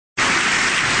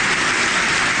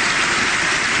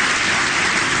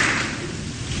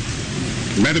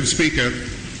Madam Speaker,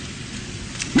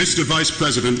 Mr. Vice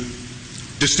President,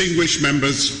 distinguished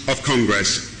members of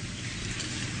Congress,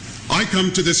 I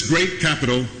come to this great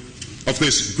capital of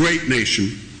this great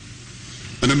nation,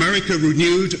 an America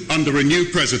renewed under a new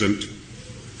president,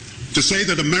 to say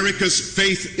that America's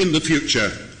faith in the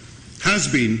future has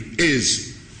been,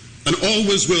 is, and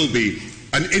always will be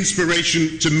an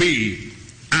inspiration to me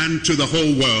and to the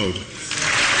whole world.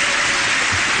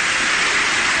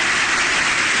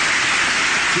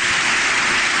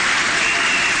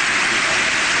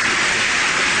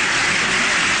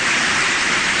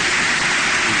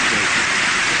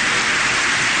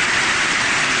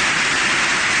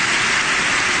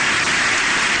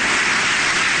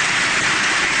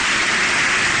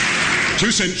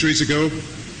 Two centuries ago,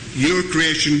 your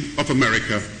creation of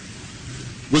America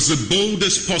was the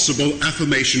boldest possible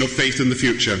affirmation of faith in the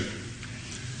future.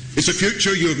 It's a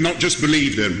future you have not just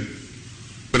believed in,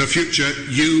 but a future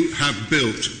you have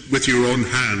built with your own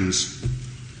hands.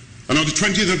 And on the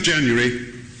 20th of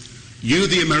January, you,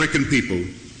 the American people,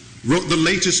 wrote the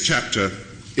latest chapter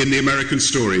in the American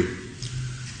story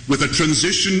with a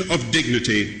transition of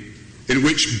dignity in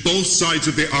which both sides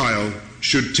of the aisle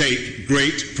should take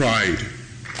great pride.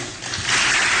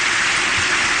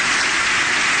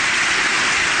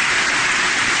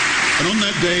 And on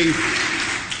that day,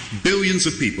 billions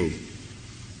of people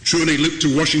truly looked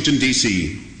to Washington,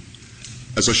 D.C.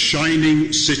 as a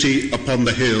shining city upon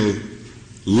the hill,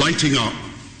 lighting up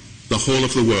the whole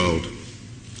of the world.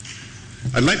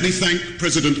 I'd like to thank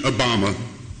President Obama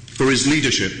for his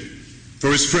leadership, for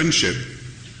his friendship,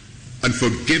 and for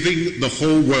giving the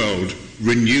whole world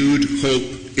renewed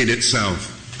hope in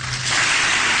itself.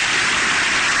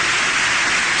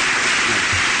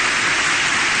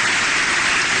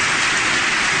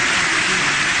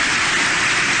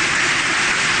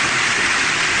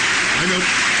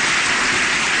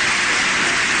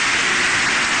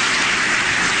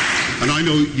 And I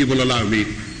know you will allow me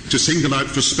to single out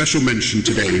for special mention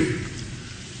today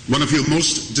one of your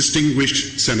most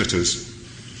distinguished senators,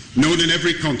 known in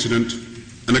every continent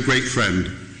and a great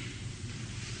friend.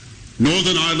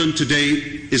 Northern Ireland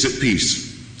today is at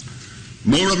peace.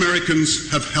 More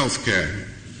Americans have health care.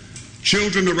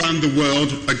 Children around the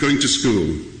world are going to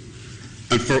school.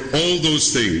 And for all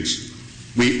those things,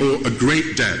 we owe a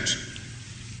great debt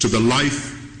to the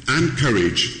life and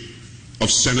courage of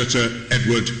Senator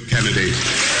Edward Kennedy.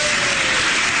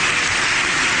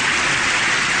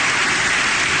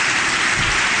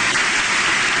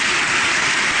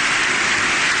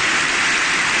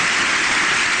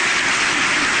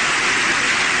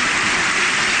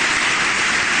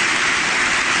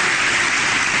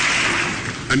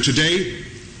 And today,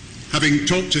 having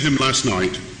talked to him last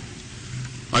night,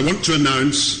 I want to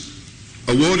announce,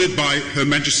 awarded by Her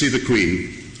Majesty the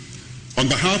Queen, on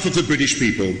behalf of the British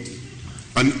people,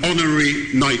 an honorary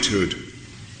knighthood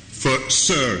for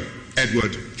Sir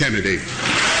Edward Kennedy.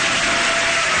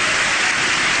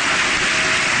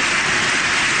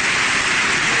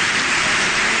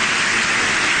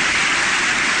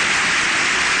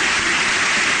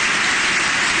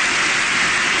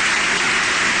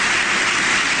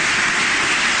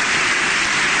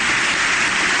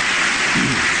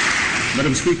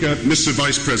 Madam Speaker, Mr.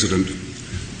 Vice President,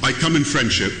 I come in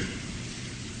friendship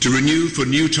to renew for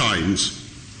new times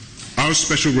our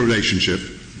special relationship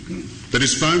that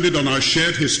is founded on our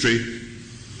shared history,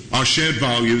 our shared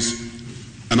values,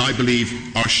 and I believe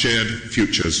our shared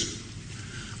futures.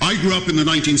 I grew up in the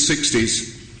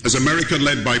 1960s as America,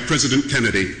 led by President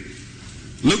Kennedy,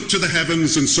 looked to the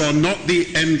heavens and saw not the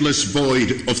endless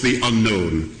void of the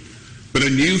unknown, but a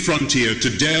new frontier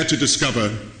to dare to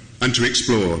discover and to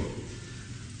explore.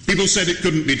 People said it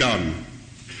couldn't be done,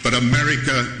 but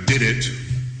America did it.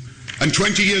 And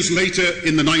 20 years later,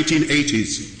 in the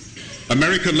 1980s,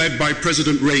 America, led by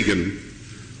President Reagan,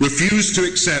 refused to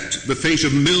accept the fate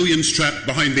of millions trapped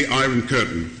behind the Iron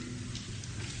Curtain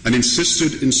and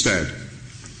insisted instead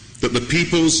that the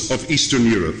peoples of Eastern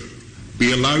Europe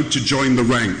be allowed to join the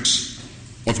ranks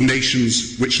of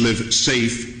nations which live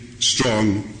safe,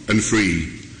 strong, and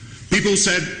free. People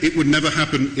said it would never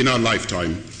happen in our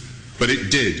lifetime, but it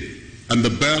did, and the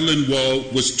Berlin Wall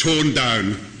was torn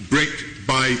down brick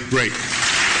by brick.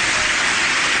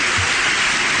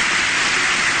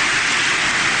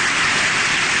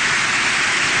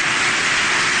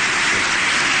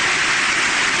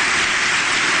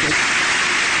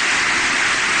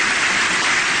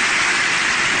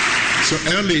 So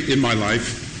early in my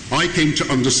life, I came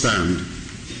to understand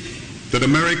that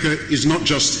America is not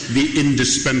just the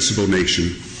indispensable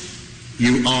nation,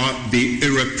 you are the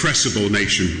irrepressible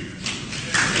nation.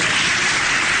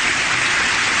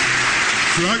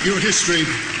 Throughout your history,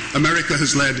 America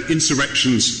has led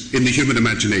insurrections in the human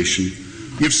imagination.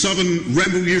 You've summoned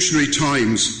revolutionary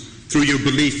times through your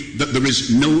belief that there is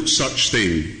no such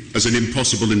thing as an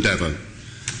impossible endeavour.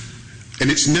 And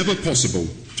it's never possible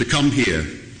to come here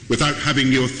without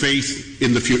having your faith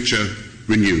in the future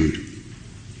renewed.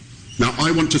 Now,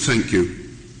 I want to thank you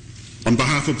on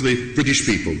behalf of the British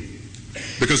people,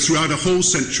 because throughout a whole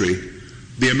century,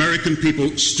 the American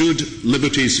people stood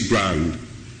liberty's ground,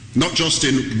 not just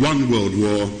in one world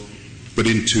war, but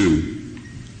in two.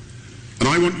 And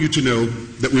I want you to know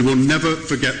that we will never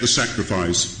forget the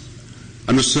sacrifice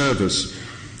and the service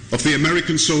of the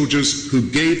American soldiers who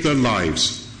gave their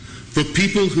lives for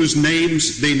people whose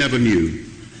names they never knew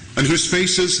and whose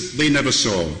faces they never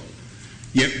saw,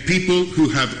 yet people who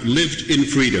have lived in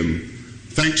freedom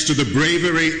thanks to the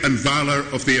bravery and valour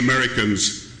of the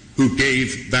Americans who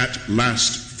gave that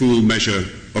last full measure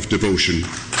of devotion.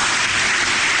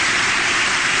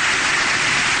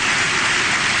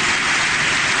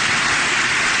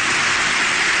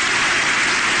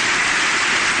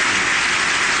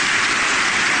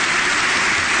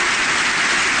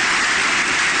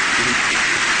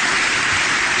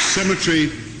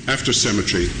 Cemetery after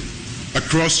cemetery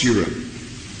across Europe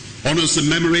honours the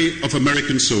memory of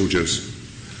American soldiers,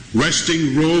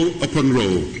 resting row upon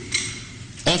row,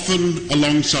 often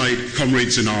alongside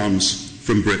comrades in arms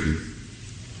from Britain.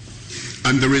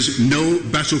 And there is no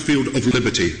battlefield of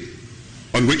liberty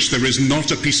on which there is not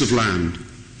a piece of land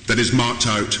that is marked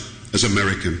out as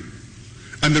American.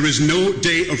 And there is no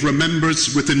day of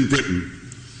remembrance within Britain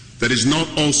that is not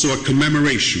also a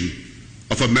commemoration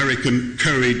of American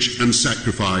courage and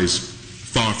sacrifice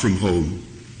far from home.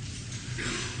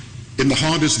 In the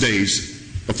hardest days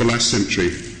of the last century,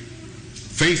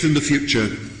 faith in the future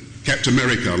kept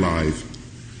America alive.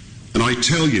 And I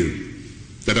tell you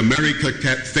that America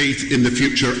kept faith in the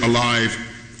future alive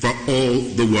for all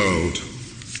the world.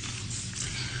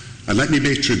 And let me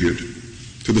pay tribute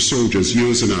to the soldiers,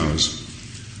 yours and ours,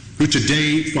 who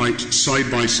today fight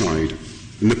side by side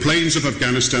in the plains of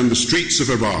Afghanistan, the streets of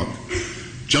Iraq,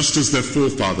 just as their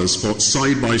forefathers fought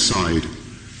side by side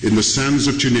in the sands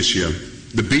of Tunisia,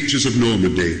 the beaches of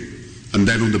Normandy, and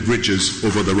then on the bridges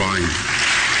over the Rhine.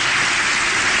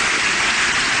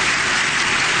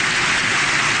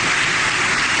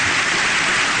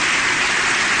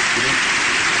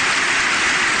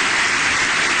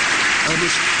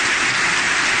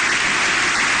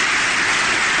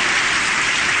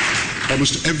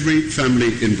 Almost every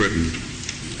family in Britain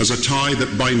has a tie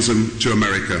that binds them to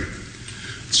America.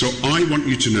 So I want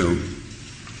you to know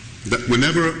that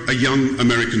whenever a young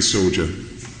American soldier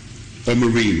or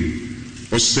Marine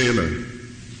or sailor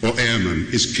or airman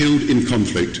is killed in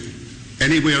conflict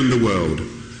anywhere in the world,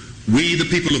 we, the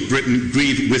people of Britain,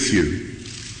 grieve with you.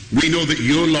 We know that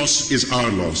your loss is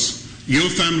our loss. Your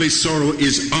family's sorrow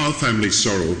is our family's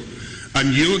sorrow.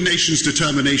 And your nation's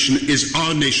determination is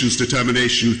our nation's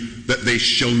determination that they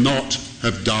shall not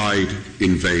have died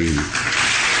in vain.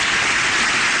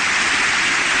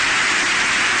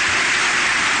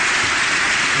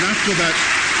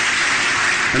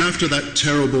 And after that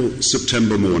terrible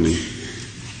September morning,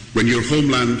 when your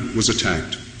homeland was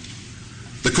attacked,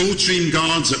 the Coldstream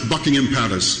Guards at Buckingham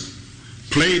Palace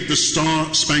played the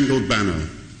Star-Spangled Banner,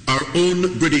 our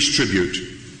own British tribute,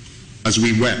 as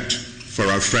we wept for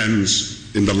our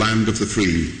friends in the land of the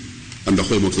free and the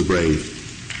home of the brave.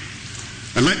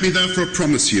 And let me therefore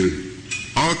promise you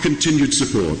our continued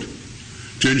support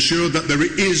to ensure that there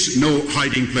is no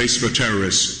hiding place for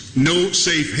terrorists, no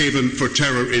safe haven for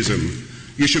terrorism.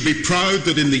 You should be proud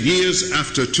that in the years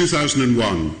after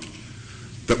 2001,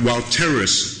 that while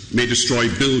terrorists may destroy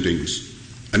buildings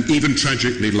and even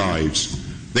tragically lives,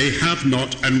 they have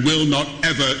not and will not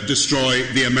ever destroy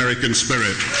the American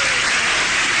spirit.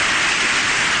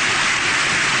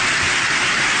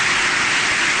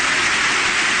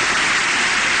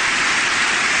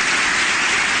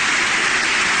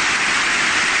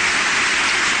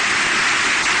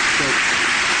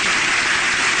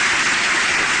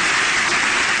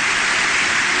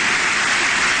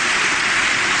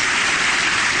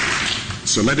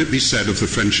 So let it be said of the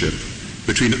friendship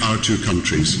between our two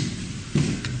countries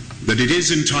that it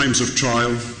is in times of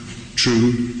trial,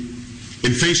 true,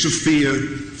 in face of fear,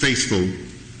 faithful,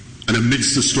 and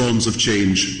amidst the storms of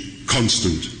change,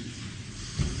 constant.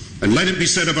 And let it be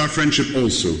said of our friendship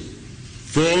also,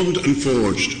 formed and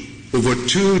forged over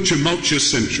 2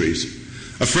 tumultuous centuries,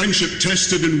 a friendship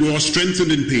tested in war,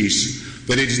 strengthened in peace,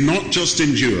 that it is not just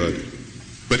endured,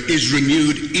 but is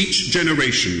renewed each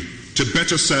generation to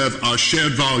better serve our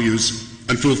shared values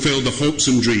and fulfill the hopes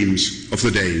and dreams of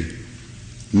the day.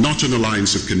 Not an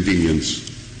alliance of convenience,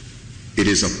 It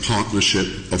is a partnership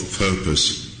of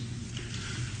purpose.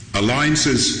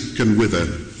 Alliances can wither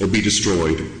or be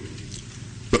destroyed,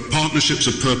 but partnerships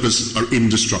of purpose are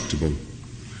indestructible.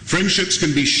 Friendships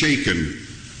can be shaken,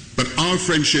 but our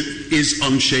friendship is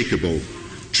unshakable.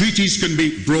 Treaties can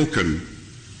be broken,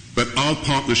 but our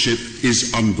partnership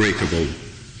is unbreakable.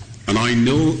 And I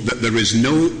know that there is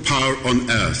no power on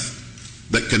earth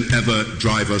that can ever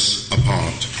drive us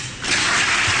apart.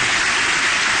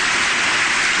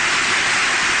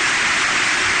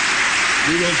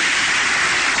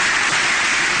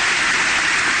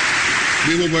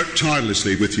 We will work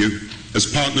tirelessly with you as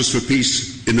partners for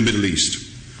peace in the Middle East,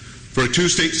 for a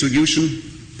two-state solution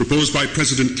proposed by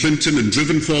President Clinton and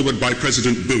driven forward by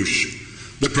President Bush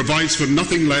that provides for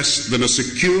nothing less than a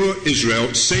secure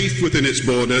Israel, safe within its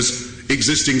borders,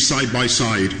 existing side by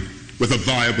side with a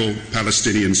viable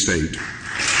Palestinian state.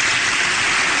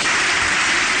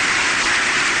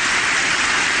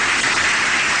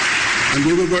 And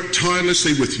we will work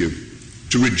tirelessly with you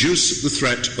to reduce the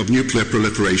threat of nuclear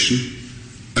proliferation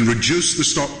and reduce the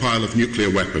stockpile of nuclear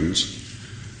weapons.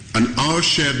 And our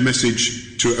shared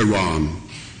message to Iran,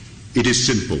 it is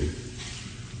simple.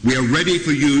 We are ready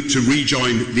for you to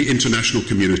rejoin the international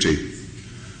community.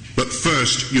 But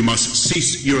first, you must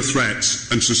cease your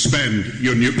threats and suspend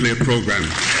your nuclear program.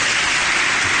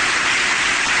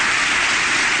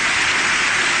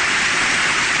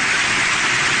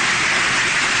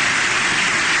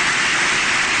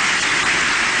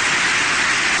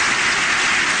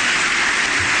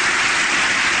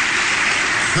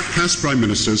 Past Prime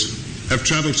Ministers have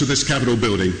travelled to this Capitol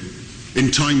building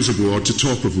in times of war to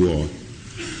talk of war.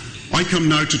 I come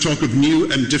now to talk of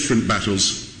new and different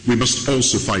battles we must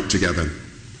also fight together,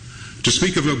 to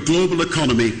speak of a global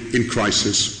economy in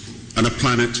crisis and a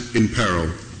planet in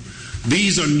peril.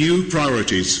 These are new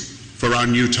priorities for our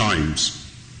new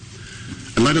times.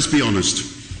 And let us be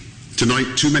honest,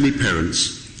 tonight too many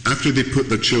parents, after they put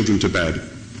their children to bed,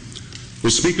 will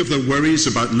speak of their worries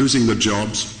about losing their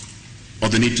jobs or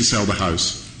the need to sell the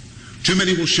house. Too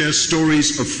many will share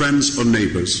stories of friends or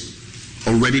neighbours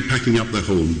already packing up their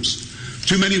homes.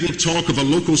 Too many will talk of a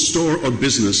local store or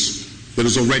business that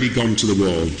has already gone to the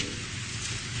wall.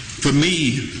 For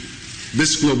me,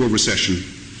 this global recession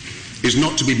is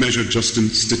not to be measured just in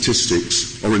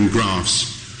statistics or in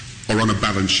graphs or on a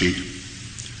balance sheet.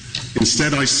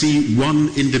 Instead, I see one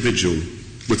individual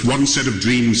with one set of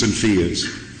dreams and fears,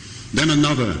 then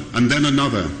another, and then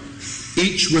another,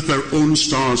 each with their own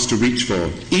stars to reach for,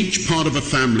 each part of a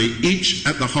family, each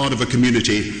at the heart of a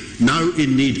community, now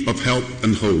in need of help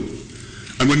and hope.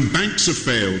 And when banks have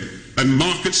failed and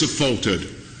markets have faltered,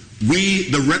 we,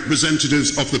 the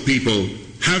representatives of the people,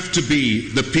 have to be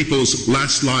the people's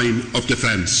last line of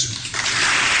defence.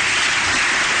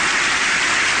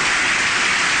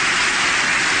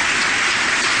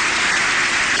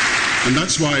 And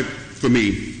that's why, for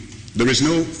me, there is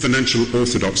no financial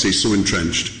orthodoxy so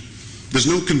entrenched. There's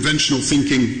no conventional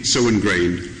thinking so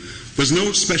ingrained. There's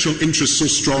no special interest so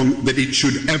strong that it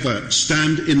should ever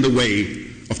stand in the way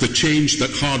of the change that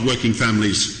hard-working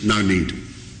families now need.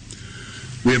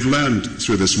 We have learned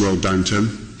through this world downturn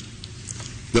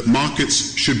that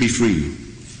markets should be free,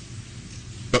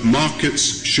 but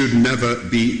markets should never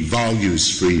be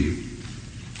values-free.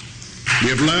 We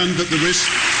have learned that the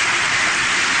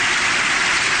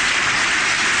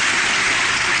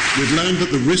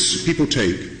risks people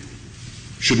take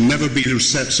should never be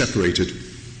separated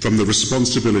from the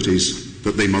responsibilities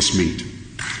that they must meet.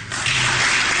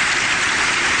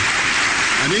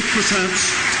 And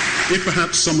if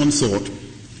perhaps someone thought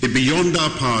it beyond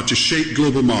our power to shape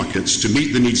global markets to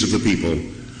meet the needs of the people,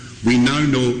 we now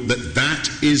know that that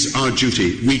is our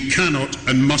duty. We cannot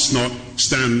and must not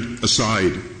stand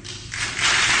aside.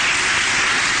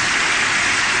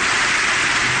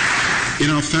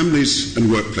 In our families and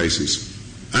workplaces,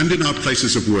 and in our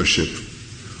places of worship,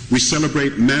 we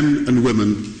celebrate men and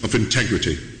women of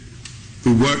integrity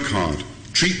who work hard,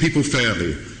 treat people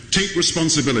fairly, take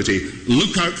responsibility,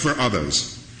 look out for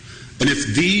others. And if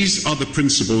these are the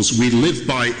principles we live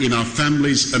by in our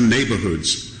families and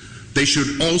neighbourhoods, they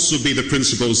should also be the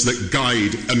principles that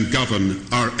guide and govern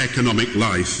our economic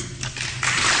life.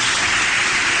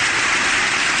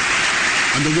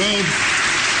 And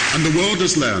the world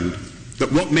has learned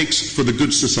that what makes for the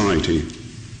good society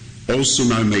also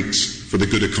now makes for the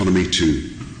good economy too.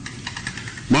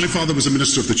 My father was a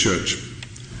minister of the church,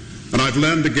 and I've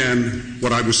learned again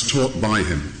what I was taught by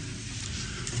him,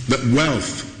 that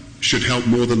wealth should help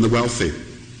more than the wealthy,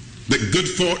 that good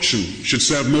fortune should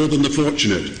serve more than the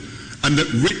fortunate, and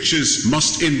that riches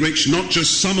must enrich not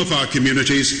just some of our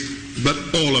communities, but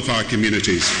all of our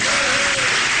communities.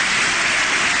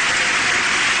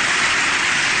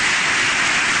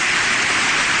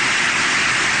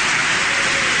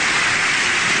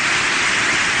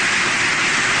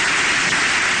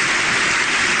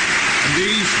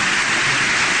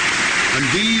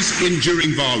 these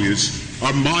enduring values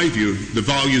are, in my view, the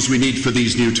values we need for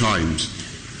these new times.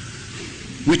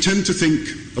 We tend to think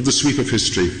of the sweep of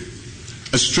history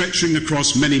as stretching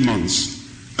across many months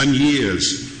and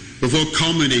years before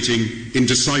culminating in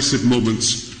decisive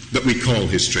moments that we call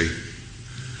history.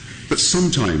 But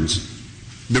sometimes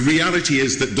the reality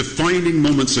is that defining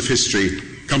moments of history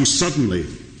come suddenly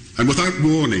and without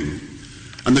warning,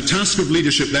 and the task of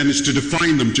leadership then is to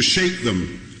define them, to shape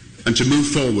them, and to move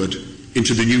forward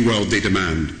into the new world they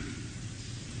demand.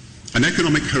 An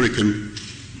economic hurricane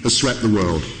has swept the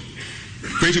world,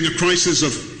 creating a crisis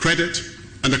of credit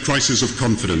and a crisis of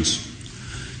confidence.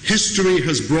 History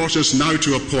has brought us now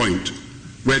to a point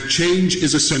where change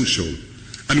is essential,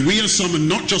 and we are summoned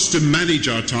not just to manage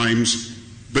our times,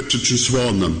 but to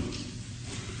transform them.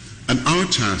 And our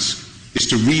task is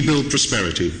to rebuild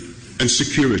prosperity and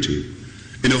security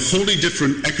in a wholly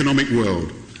different economic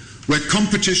world, where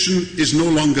competition is no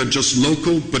longer just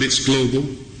local, but it's global,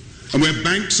 and where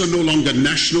banks are no longer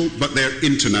national, but they're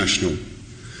international.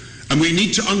 And we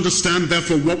need to understand,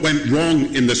 therefore, what went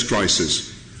wrong in this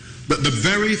crisis, that the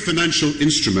very financial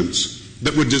instruments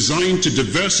that were designed to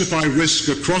diversify risk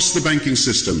across the banking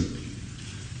system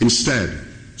instead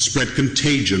spread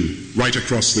contagion right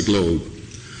across the globe.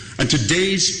 And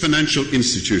today's financial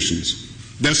institutions,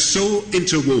 they're so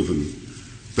interwoven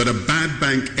that a bad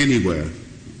bank anywhere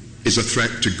is a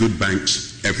threat to good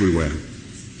banks everywhere.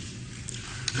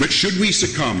 But should we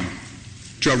succumb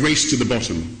to a race to the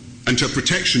bottom and to a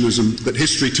protectionism that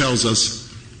history tells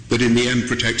us that in the end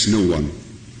protects no one?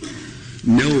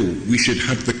 No, we should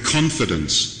have the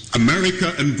confidence,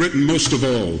 America and Britain most of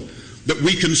all, that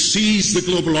we can seize the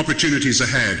global opportunities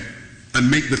ahead and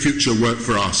make the future work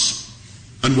for us.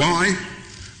 And why?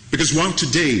 Because while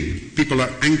today people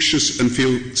are anxious and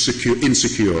feel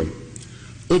insecure,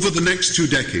 over the next 2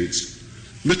 decades,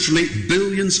 literally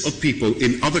billions of people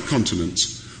in other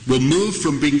continents will move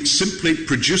from being simply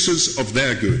producers of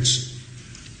their goods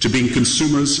to being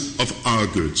consumers of our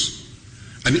goods.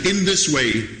 And in this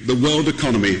way, the world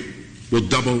economy will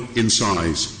double in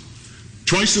size.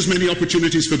 Twice as many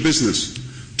opportunities for business,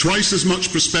 twice as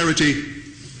much prosperity,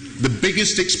 the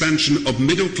biggest expansion of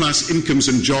middle-class incomes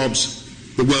and jobs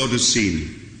the world has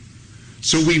seen.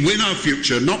 So we win our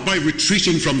future not by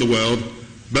retreating from the world,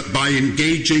 but by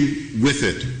engaging with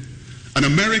it. And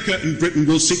America and Britain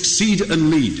will succeed and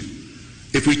lead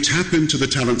if we tap into the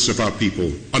talents of our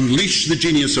people, unleash the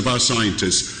genius of our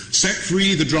scientists, set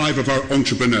free the drive of our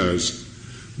entrepreneurs.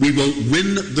 We will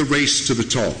win the race to the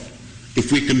top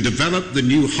if we can develop the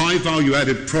new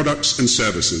high-value-added products and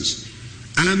services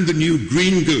and the new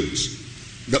green goods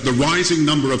that the rising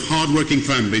number of hard-working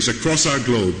families across our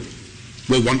globe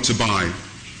will want to buy.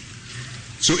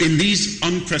 So in these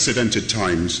unprecedented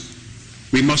times,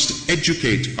 we must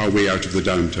educate our way out of the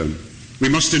downturn. We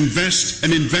must invest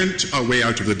and invent our way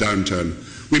out of the downturn.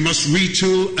 We must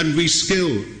retool and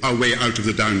reskill our way out of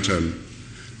the downturn.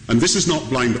 And this is not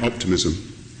blind optimism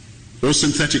or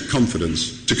synthetic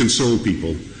confidence to console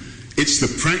people. It's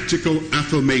the practical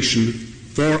affirmation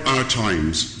for our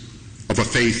times of a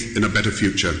faith in a better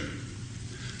future.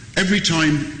 Every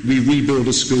time we rebuild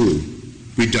a school,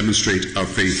 we demonstrate our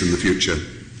faith in the future.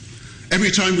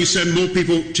 Every time we send more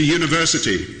people to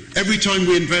university, every time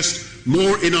we invest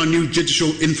more in our new digital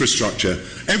infrastructure,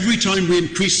 every time we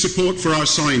increase support for our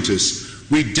scientists,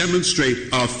 we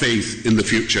demonstrate our faith in the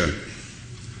future.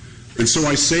 And so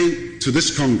I say to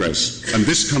this Congress and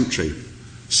this country,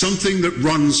 something that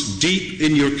runs deep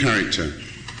in your character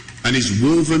and is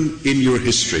woven in your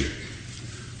history.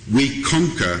 We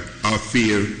conquer our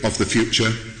fear of the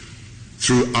future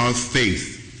through our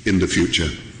faith in the future.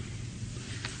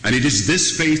 And it is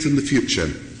this faith in the future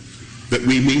that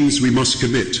means we must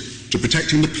commit to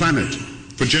protecting the planet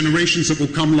for generations that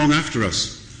will come long after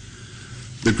us.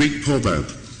 The Greek proverb,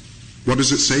 what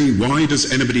does it say? Why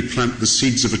does anybody plant the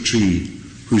seeds of a tree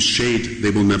whose shade they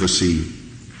will never see?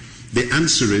 The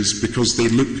answer is because they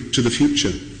look to the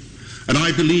future. And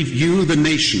I believe you, the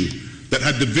nation that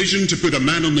had the vision to put a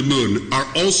man on the moon, are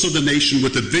also the nation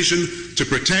with the vision to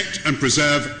protect and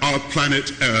preserve our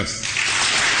planet Earth.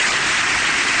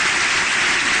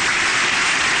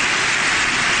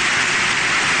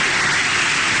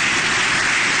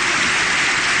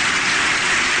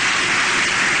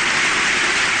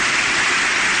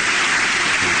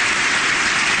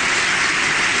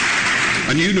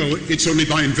 And you know it's only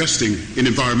by investing in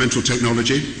environmental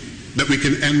technology that we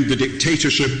can end the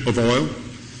dictatorship of oil,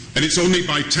 and it's only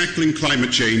by tackling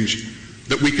climate change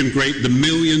that we can create the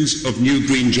millions of new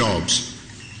green jobs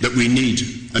that we need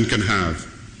and can have.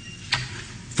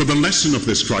 For the lesson of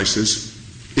this crisis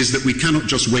is that we cannot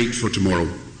just wait for tomorrow.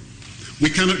 We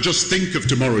cannot just think of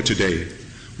tomorrow today.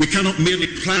 We cannot merely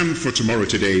plan for tomorrow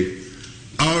today.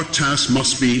 Our task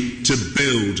must be to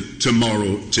build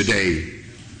tomorrow today.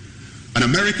 And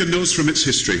America knows from its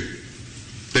history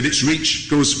that its reach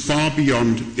goes far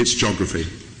beyond its geography.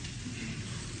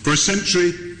 For a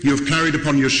century, you have carried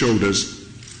upon your shoulders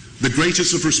the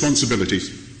greatest of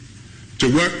responsibilities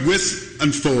to work with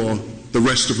and for the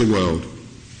rest of the world.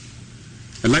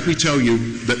 And let me tell you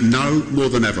that now more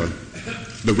than ever,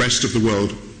 the rest of the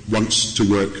world wants to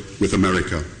work with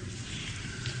America.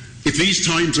 If these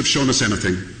times have shown us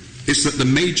anything, it's that the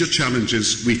major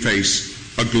challenges we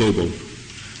face are global.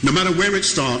 No matter where it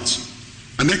starts,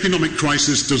 an economic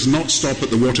crisis does not stop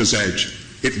at the water's edge.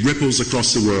 It ripples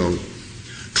across the world.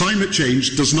 Climate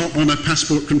change does not honour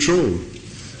passport control.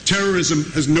 Terrorism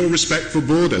has no respect for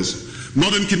borders.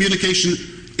 Modern communication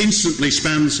instantly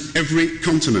spans every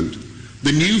continent.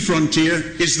 The new frontier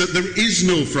is that there is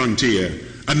no frontier,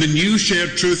 and the new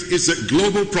shared truth is that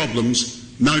global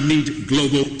problems now need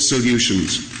global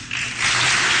solutions.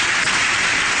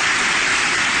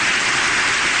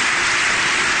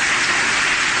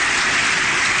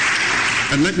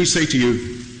 And let me say to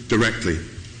you directly,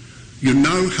 you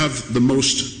now have the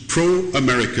most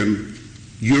pro-American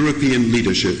European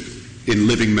leadership in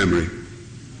living memory.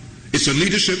 It's a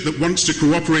leadership that wants to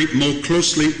cooperate more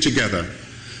closely together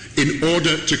in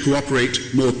order to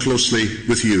cooperate more closely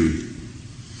with you.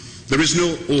 There is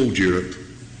no old Europe,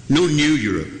 no new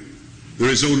Europe. There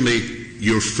is only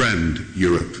your friend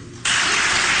Europe.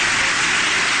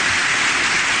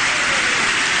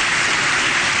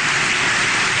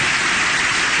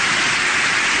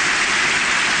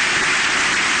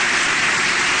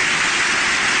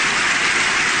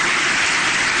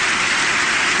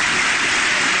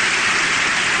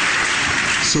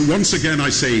 So once again I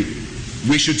say,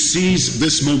 we should seize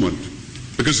this moment,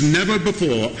 because never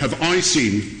before have I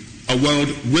seen a world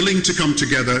willing to come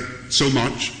together so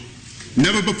much.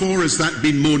 Never before has that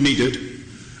been more needed,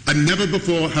 and never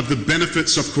before have the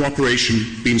benefits of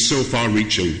cooperation been so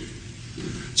far-reaching.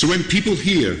 So when people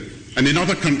here and in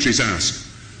other countries ask,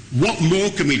 what more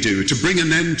can we do to bring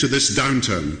an end to this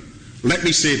downturn? Let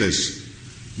me say this,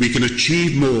 we can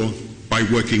achieve more by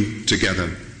working together.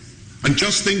 And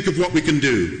just think of what we can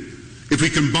do if we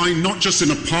combine not just in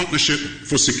a partnership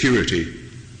for security,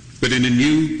 but in a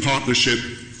new partnership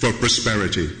for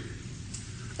prosperity.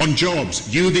 On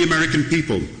jobs, you, the American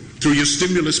people, through your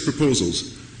stimulus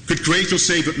proposals, could create or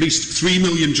save at least 3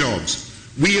 million jobs.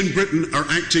 We in Britain are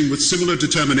acting with similar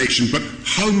determination, but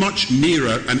how much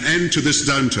nearer an end to this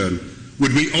downturn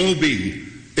would we all be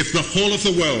if the whole of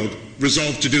the world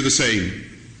resolved to do the same?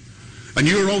 And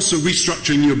you are also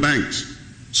restructuring your banks.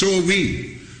 So are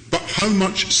we. But how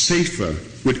much safer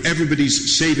would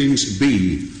everybody's savings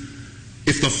be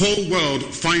if the whole world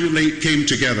finally came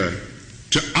together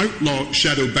to outlaw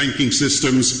shadow banking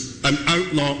systems and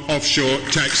outlaw offshore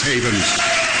tax havens?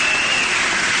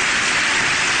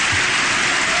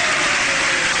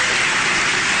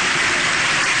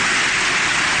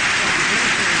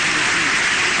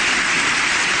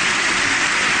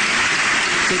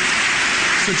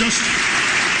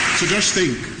 So just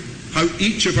think how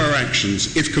each of our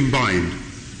actions, if combined,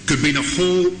 could mean a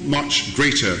whole much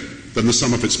greater than the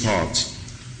sum of its parts.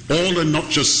 All and not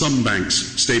just some banks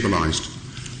stabilised.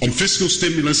 On fiscal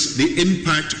stimulus, the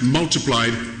impact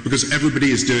multiplied because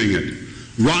everybody is doing it.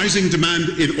 Rising demand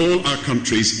in all our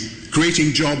countries,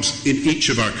 creating jobs in each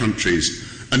of our countries.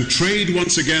 And trade,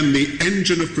 once again, the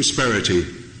engine of prosperity,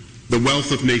 the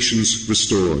wealth of nations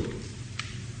restored.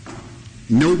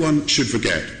 No one should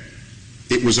forget,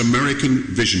 it was American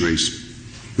visionaries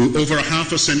who, over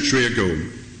half a century ago,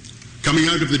 coming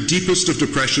out of the deepest of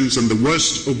depressions and the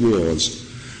worst of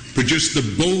wars, produced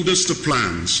the boldest of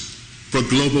plans for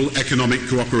global economic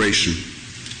cooperation.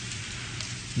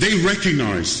 They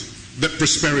recognized that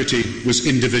prosperity was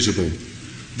indivisible.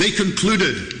 They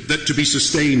concluded that to be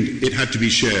sustained, it had to be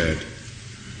shared.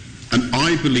 And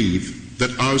I believe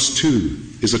that ours too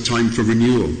is a time for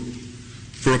renewal,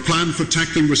 for a plan for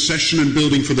tackling recession and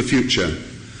building for the future.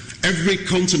 Every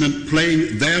continent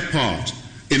playing their part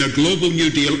in a global New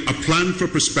Deal, a plan for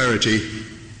prosperity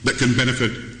that can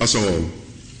benefit us all.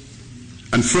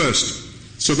 And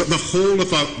first, so that the whole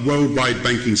of our worldwide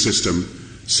banking system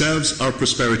serves our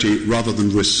prosperity rather than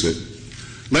risks it.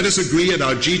 Let us agree at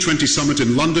our G20 summit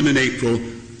in London in April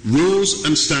rules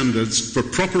and standards for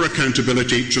proper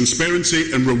accountability,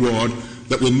 transparency and reward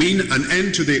that will mean an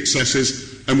end to the excesses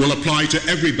and will apply to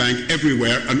every bank,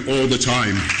 everywhere and all the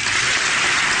time.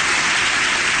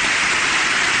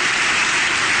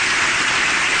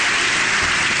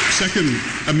 Second,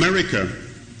 America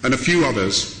and a few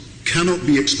others cannot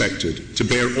be expected to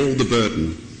bear all the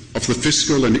burden of the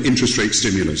fiscal and interest rate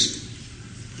stimulus.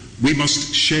 We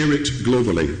must share it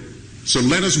globally. So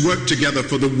let us work together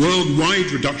for the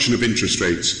worldwide reduction of interest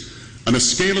rates and a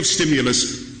scale of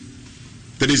stimulus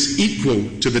that is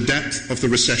equal to the depth of the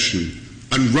recession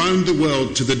and round the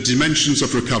world to the dimensions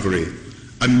of recovery,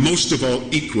 and most of all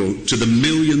equal to the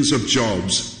millions of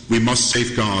jobs we must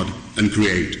safeguard and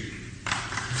create.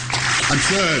 And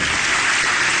third,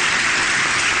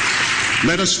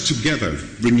 let us together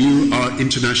renew our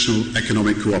international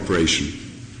economic cooperation,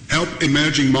 help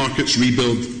emerging markets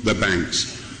rebuild their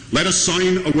banks. Let us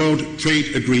sign a world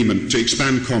trade agreement to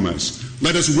expand commerce.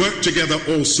 Let us work together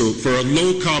also for a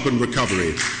low-carbon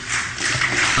recovery.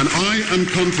 And I am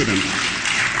confident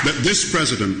that this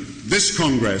President, this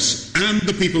Congress, and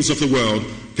the peoples of the world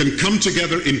can come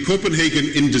together in Copenhagen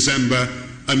in December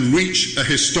and reach a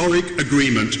historic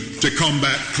agreement to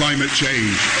combat climate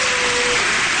change.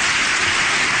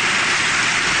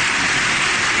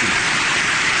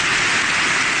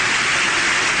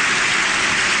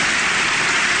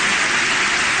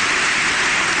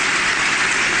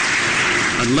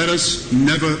 And let us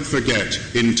never forget,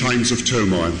 in times of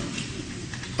turmoil,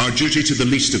 our duty to the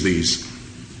least of these,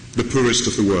 the poorest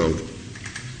of the world.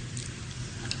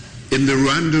 In the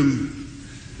Rwandan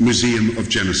Museum of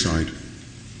Genocide,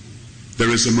 there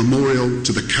is a memorial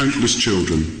to the countless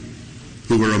children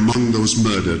who were among those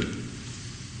murdered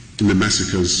in the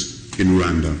massacres in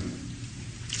Rwanda.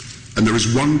 And there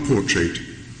is one portrait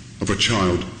of a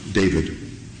child, David.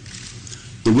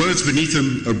 The words beneath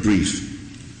him are brief,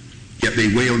 yet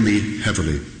they weigh on me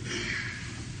heavily.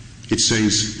 It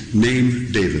says,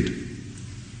 name David,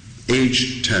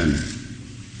 age 10,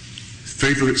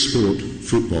 favorite sport,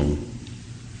 football,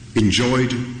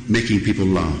 enjoyed making people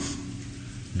laugh,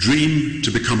 dream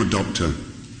to become a doctor,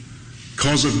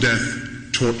 cause of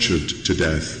death, tortured to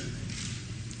death.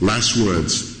 Last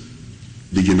words,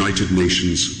 the United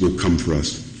Nations will come for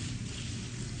us.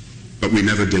 But we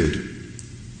never did.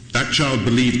 That child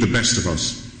believed the best of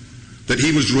us. That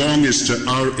he was wrong is to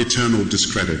our eternal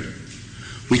discredit.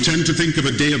 We tend to think of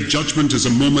a day of judgment as a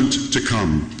moment to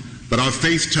come, but our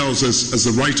faith tells us, as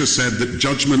the writer said, that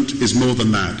judgment is more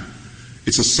than that.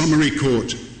 It's a summary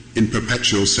court in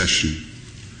perpetual session.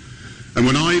 And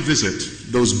when I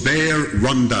visit those bare,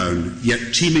 run-down,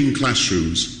 yet teeming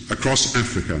classrooms across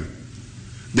Africa,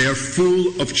 they are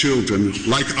full of children,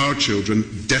 like our children,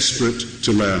 desperate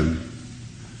to learn.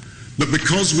 But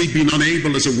because we've been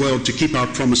unable as a world to keep our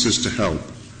promises to help,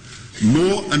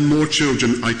 more and more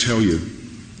children, I tell you,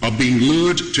 are being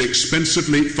lured to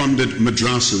expensively funded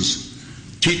madrasas,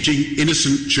 teaching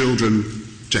innocent children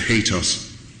to hate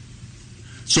us.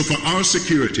 So for our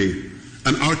security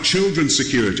and our children's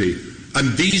security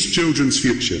and these children's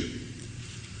future,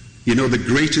 you know, the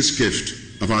greatest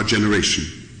gift of our generation,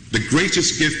 the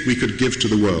greatest gift we could give to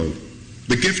the world,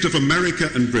 the gift of America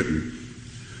and Britain,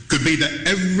 could be that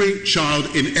every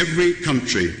child in every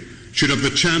country should have the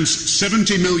chance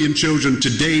 70 million children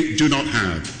today do not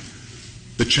have,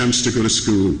 the chance to go to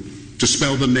school, to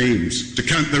spell their names, to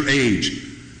count their age,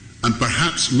 and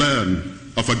perhaps learn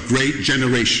of a great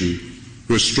generation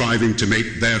who are striving to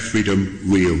make their freedom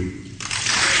real.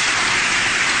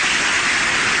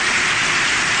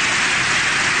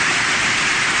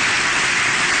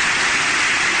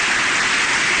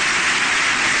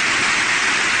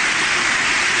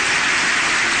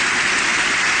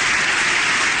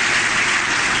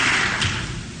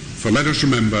 For let us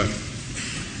remember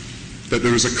that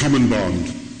there is a common bond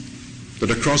that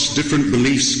across different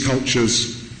beliefs,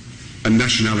 cultures, and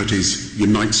nationalities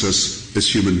unites us as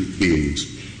human beings.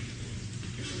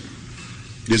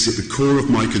 It is at the core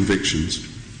of my convictions.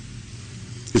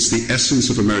 It's the essence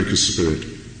of America's spirit.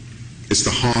 It's the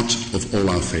heart of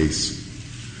all our faiths.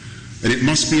 And it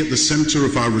must be at the center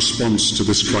of our response to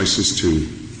this crisis too.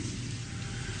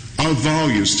 Our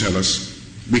values tell us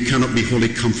we cannot be wholly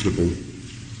comfortable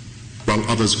while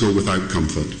others go without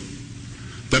comfort.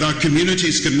 That our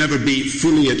communities can never be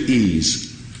fully at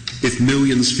ease if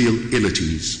millions feel ill at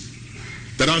ease.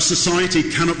 That our society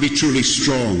cannot be truly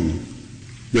strong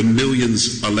when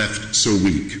millions are left so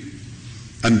weak.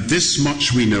 And this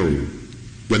much we know,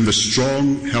 when the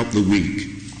strong help the weak,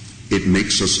 it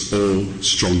makes us all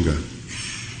stronger.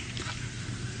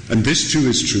 And this too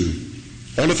is true.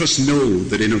 All of us know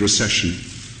that in a recession,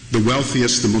 the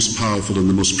wealthiest, the most powerful, and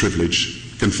the most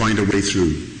privileged can find a way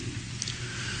through.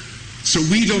 So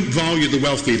we don't value the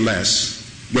wealthy less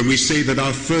when we say that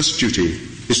our first duty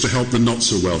is to help the not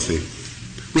so wealthy.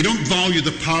 We don't value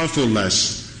the powerful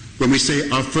less when we say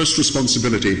our first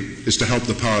responsibility is to help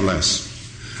the powerless.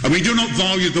 And we do not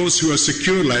value those who are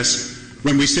secure less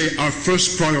when we say our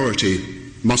first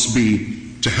priority must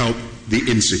be to help the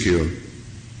insecure.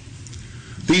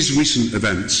 These recent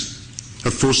events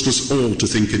have forced us all to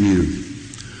think anew.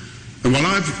 And while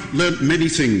I've learnt many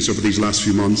things over these last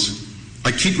few months,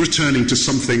 I keep returning to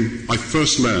something I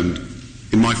first learned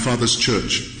in my father's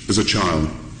church as a child.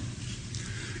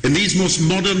 In these most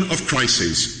modern of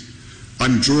crises,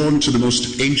 I'm drawn to the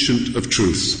most ancient of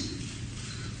truths.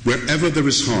 Wherever there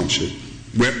is hardship,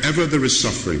 wherever there is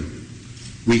suffering,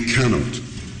 we cannot,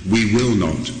 we will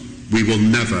not, we will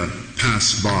never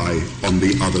pass by on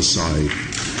the other side.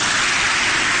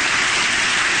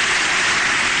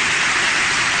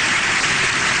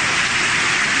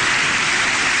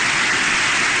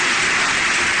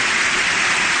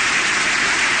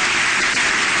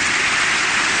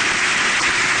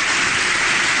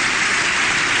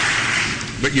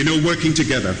 But you know, working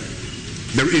together,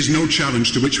 there is no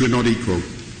challenge to which we're not equal.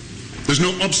 There's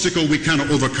no obstacle we cannot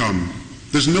overcome.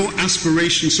 There's no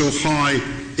aspiration so high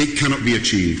it cannot be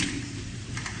achieved.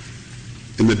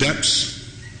 In the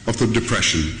depths of the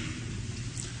Depression,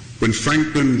 when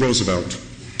Franklin Roosevelt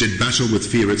did battle with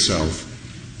fear itself,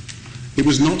 it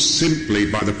was not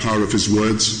simply by the power of his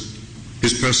words,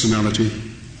 his personality,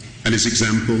 and his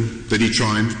example that he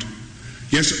triumphed.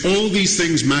 Yes, all these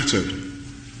things mattered.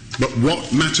 But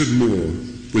what mattered more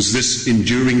was this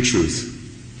enduring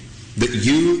truth, that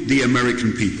you, the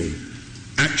American people,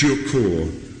 at your core,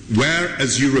 where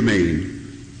as you remain,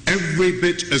 every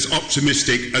bit as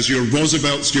optimistic as your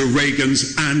Roosevelts, your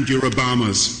Reagans, and your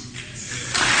Obamas.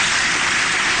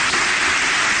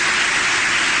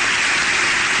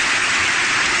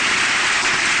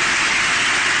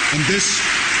 And this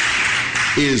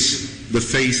is the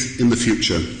faith in the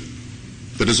future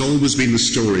that has always been the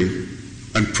story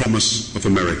and promise of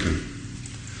America.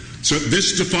 So at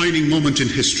this defining moment in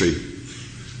history,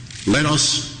 let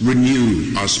us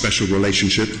renew our special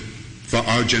relationship for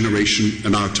our generation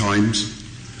and our times.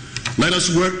 Let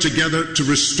us work together to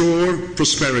restore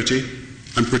prosperity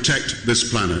and protect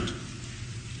this planet.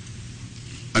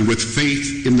 And with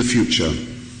faith in the future,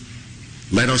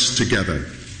 let us together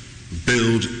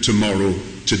build tomorrow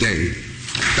today.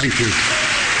 Thank you.